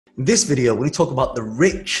In this video, we're going to talk about the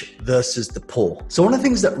rich versus the poor. So one of the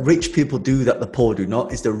things that rich people do that the poor do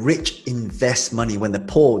not is the rich invest money when the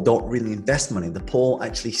poor don't really invest money. The poor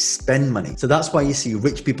actually spend money. So that's why you see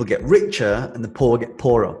rich people get richer and the poor get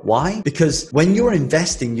poorer. Why? Because when you're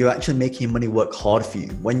investing, you're actually making your money work hard for you.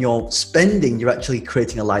 When you're spending, you're actually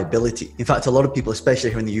creating a liability. In fact, a lot of people, especially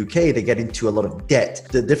here in the UK, they get into a lot of debt.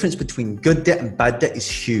 The difference between good debt and bad debt is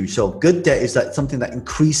huge. So good debt is that something that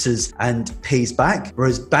increases and pays back,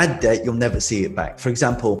 whereas bad debt, you'll never see it back. For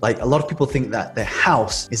example, like a lot of people think that their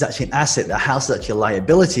house is actually an asset. Their house is actually a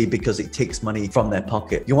liability because it takes money from their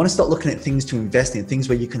pocket. You want to start looking at things to invest in, things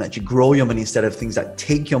where you can actually grow your money instead of things that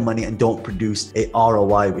take your money and don't produce a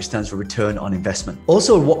ROI, which stands for return on investment.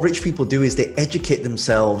 Also, what rich people do is they educate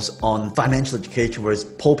themselves on financial education, whereas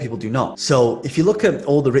poor people do not. So if you look at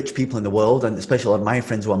all the rich people in the world, and especially a lot of my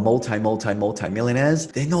friends who are multi-millionaires,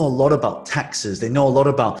 they know a lot about taxes. They know a lot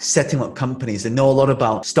about setting up companies. They know a lot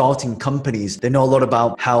about starting companies. They know a lot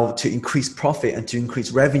about how to increase profit and to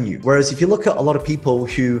increase revenue. Whereas if you look at a lot of people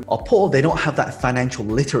who are poor, they don't have that financial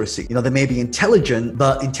literacy. You know, they may be intelligent,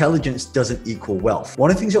 but intelligence doesn't equal wealth. One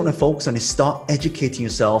of the things you want to focus on is start educating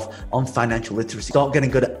yourself on financial literacy. Start getting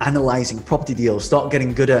good at analyzing property deals. Start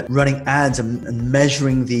getting good at running ads and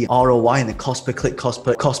measuring the ROI and the cost per click, cost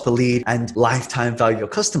per lead, and lifetime value of your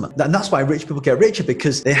customer. And that's why rich people get richer,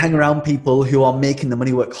 because they hang around people who are making the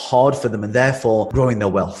money work hard for them and therefore growing their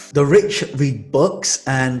wealth. The rich read books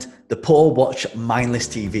and the poor watch mindless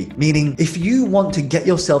TV. Meaning, if you want to get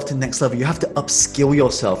yourself to the next level, you have to upskill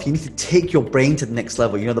yourself. You need to take your brain to the next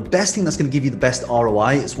level. You know, the best thing that's going to give you the best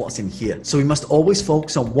ROI is what's in here. So we must always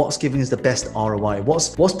focus on what's giving us the best ROI,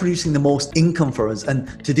 what's producing the most income for us.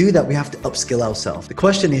 And to do that, we have to upskill ourselves. The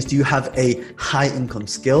question is, do you have a high income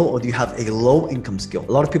skill or do you have a low income skill?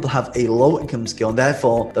 A lot of people have a low income skill and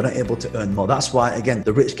therefore they're not able to earn more. That's why, again,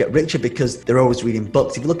 the rich get richer because they're always reading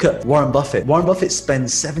books. If you look at Warren Buffett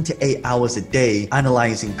spends 78 hours a day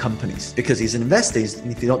analyzing companies because he's an investor.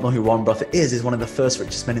 And if you don't know who Warren Buffett is, he's one of the first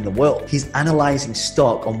richest men in the world. He's analyzing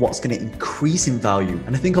stock on what's going to increase in value.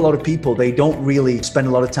 And I think a lot of people, they don't really spend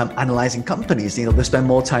a lot of time analyzing companies. You know, they spend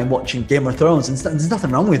more time watching Game of Thrones, and there's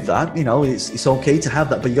nothing wrong with that. You know, it's okay to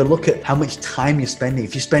have that, but you got to look at how much time you're spending.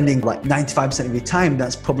 If you're spending like 95% of your time,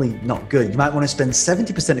 that's probably not good. You might want to spend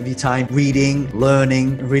 70% of your time reading,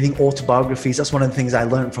 learning, reading autobiographies. That's one of the things I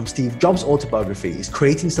learned from Steve Jobs' autobiography, is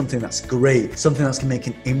creating something that's great, something that's going to make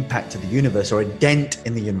an impact to the universe or a dent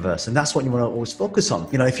in the universe. And that's what you want to always focus on.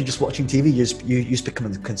 You know, if you're just watching TV, you just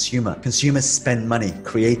become a consumer. Consumers spend money,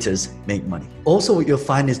 creators make money. Also, what you'll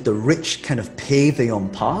find is the rich kind of pave their own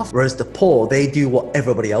path, whereas the poor, they do what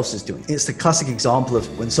everybody else is doing. It's the classic example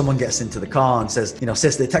of when someone gets into the car and says to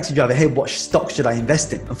the taxi driver, hey, what stock should I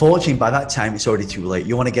invest in? Unfortunately, by that time, it's already too late.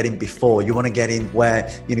 You want to get in before. You want to get in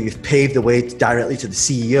where, you know, you've paved the way directly to the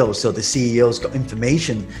CEO. So the CEO's got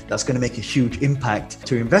information that's going to make a huge impact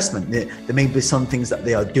to your investment. There may be some things that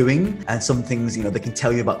they are doing and some things, you know, they can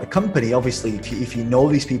tell you about the company. Obviously, if you know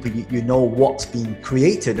these people, you know what's being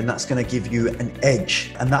created, and that's going to give you an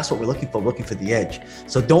edge. And that's what we're looking for the edge.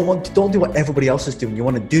 So don't do what everybody else is doing. You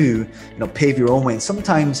want to do, you know, pave your own way. And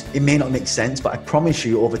sometimes it may not make sense, but I promise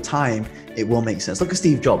you over time, it will make sense. Look at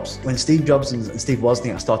Steve Jobs. When Steve Jobs and Steve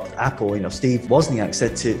Wozniak started Apple, you know, Steve Wozniak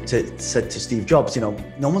said to Steve Jobs, you know,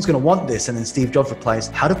 no one's going to want this. And then Steve Jobs replies,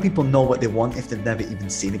 how do people know what they want if they've never even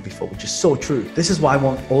seen it before? Which is so true. This is why I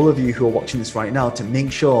want all of you who are watching this right now to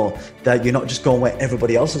make sure that you're not just going where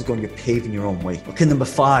everybody else is going, you're paving your own way. Okay, number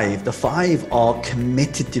 5, the 5 are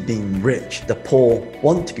committed to being rich. The poor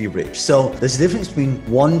want to be rich. So there's a difference between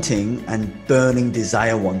wanting and burning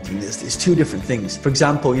desire wanting. There's two different things. For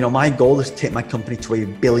example, you know, my goal is to take my company to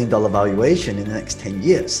 $1 billion valuation in the next 10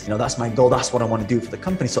 years. You know, that's my goal. That's what I want to do for the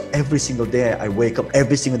company. So every single day I wake up,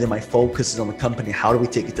 every single day my focus is on the company. How do we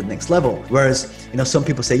take it to the next level? Whereas, you know, some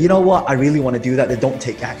people say, you know what, I really want to do that. They don't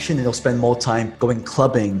take action, and they'll spend more time going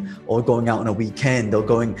clubbing or going out on a weekend or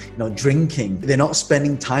going, you know, drinking. They're not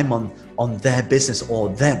spending time on their business or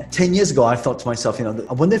them. 10 years ago, I thought to myself, you know,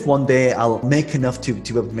 I wonder if one day I'll make enough to be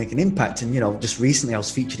able to make an impact. And, you know, just recently I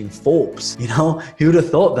was featured in Forbes. You know, who would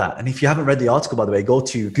have thought that? And if you haven't read the article, by the way, go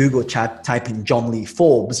to Google chat, type in John Lee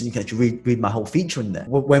Forbes, and you can actually read my whole feature in there.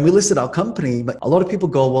 When we listed our company, a lot of people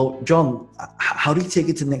go, well, John, how do you take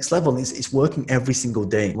it to the next level? And it's working every single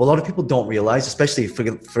day. Well, a lot of people don't realize, especially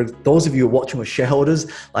for those of you who are watching with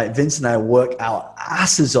shareholders, like Vince and I work our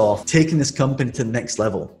asses off taking this company to the next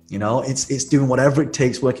level. You know, it's doing whatever it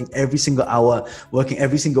takes, working every single hour, working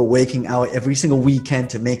every single waking hour, every single weekend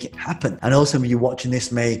to make it happen. I know some of you watching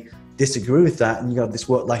this may disagree with that and you have this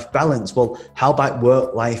work-life balance. Well, how about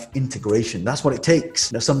work-life integration? That's what it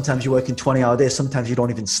takes. Sometimes you're working 20-hour days, sometimes you don't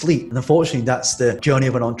even sleep. And unfortunately, that's the journey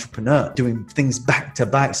of an entrepreneur, doing things back to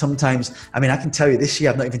back. Sometimes, I can tell you this year,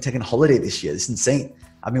 I've not even taken a holiday this year. It's insane.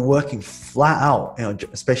 I've been working flat out,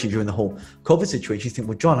 especially during the whole COVID situation. You think,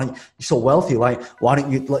 well, John, you're so wealthy. Like, why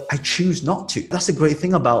don't you, I choose not to. That's the great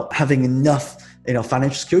thing about having enough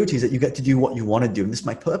financial security, is that you get to do what you want to do. And this is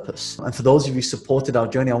my purpose. And for those of you who supported our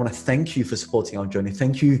journey, I want to thank you for supporting our journey.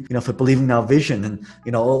 Thank you, for believing in our vision.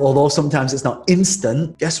 And, although sometimes it's not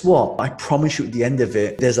instant, guess what? I promise you at the end of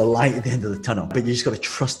it, there's a light at the end of the tunnel, but you just got to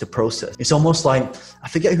trust the process. It's almost like, I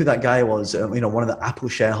forget who that guy was, one of the Apple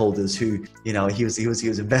shareholders who, he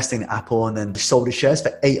was investing in Apple and then sold his shares for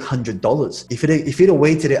 $800. If he'd have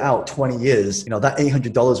waited it out 20 years, that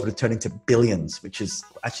 $800 would have turned into billions, which is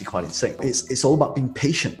actually quite insane. It's all about being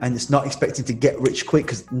patient, and it's not expecting to get rich quick,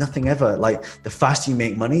 because nothing ever, like, the faster you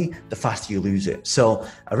make money, the faster you lose it. So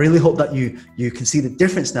I really hope that you can see the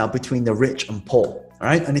difference now between the rich and poor. All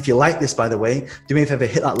right. And if you like this, by the way, do me a favor,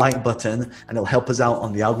 hit that like button, and it'll help us out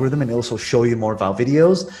on the algorithm, and it'll also show you more of our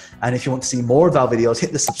videos. And if you want to see more of our videos,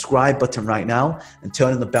 hit the subscribe button right now and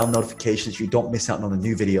turn on the bell notifications so you don't miss out on the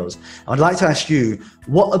new videos. I'd like to ask you,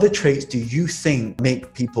 what other traits do you think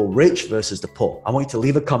make people rich versus the poor? I want you to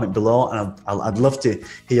leave a comment below, and I'd love to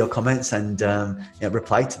hear your comments and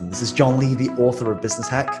reply to them. This is John Lee, the author of Business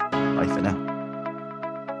Hack. Bye for now.